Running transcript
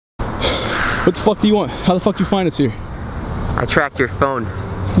What the fuck do you want? How the fuck do you find us here? I tracked your phone.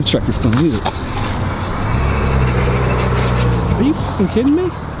 You track your phone, use it. Are you fucking kidding me?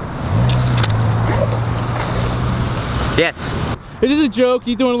 Yes. Is this a joke?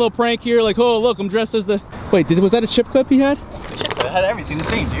 You doing a little prank here? Like, oh look, I'm dressed as the... Wait, was that a chip clip he had? Chip clip, it had everything the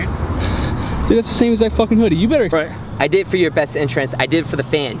same, dude. Dude, that's the same exact fucking hoodie. You better... Right. I did it for your best interest. I did it for the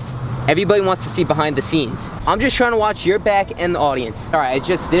fans. Everybody wants to see behind the scenes. I'm just trying to watch your back and the audience. All right, I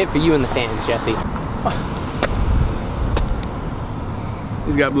just did it for you and the fans, Jesse.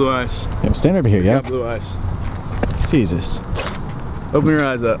 He's got blue eyes. Yeah, stand over here, He's yeah? got blue eyes. Jesus. Open your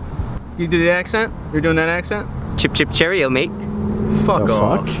eyes up. You did the accent? You're doing that accent? Chip chip cheerio, mate. Fuck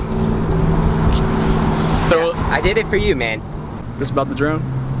off. Fuck? Yeah, I did it for you, man. This about the drone?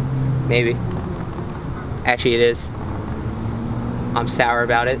 Maybe. Actually, it is. I'm sour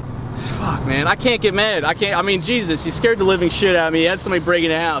about it. Fuck, man. I can't get mad. I mean, Jesus, you scared the living shit out of me. You had somebody breaking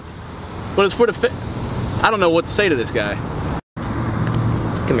the house. But it's for the I don't know what to say to this guy.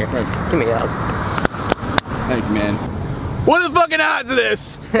 Come here. Give me a hug. Thank you, man. What are the fucking odds of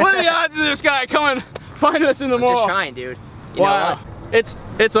this? What are the odds of this guy coming find us in the mall? Just trying, dude. You wow. know what?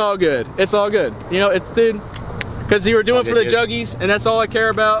 It's all good. It's all good. You know, it's, dude, because you were doing for the juggies, and that's all I care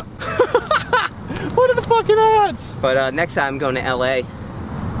about. What are the fucking odds? But next time I'm going to LA,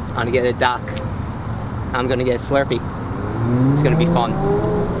 I'm gonna get a doc. I'm gonna get a Slurpee. It's gonna be fun.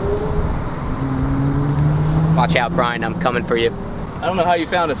 Watch out, Brian, I'm coming for you. I don't know how you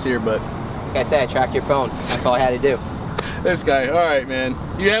found us here, but like I said, I tracked your phone. That's all I had to do. This guy, all right, man.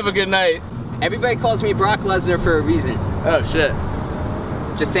 You have a good night. Everybody calls me Brock Lesnar for a reason. Oh, shit.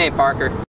 Just saying, Parker.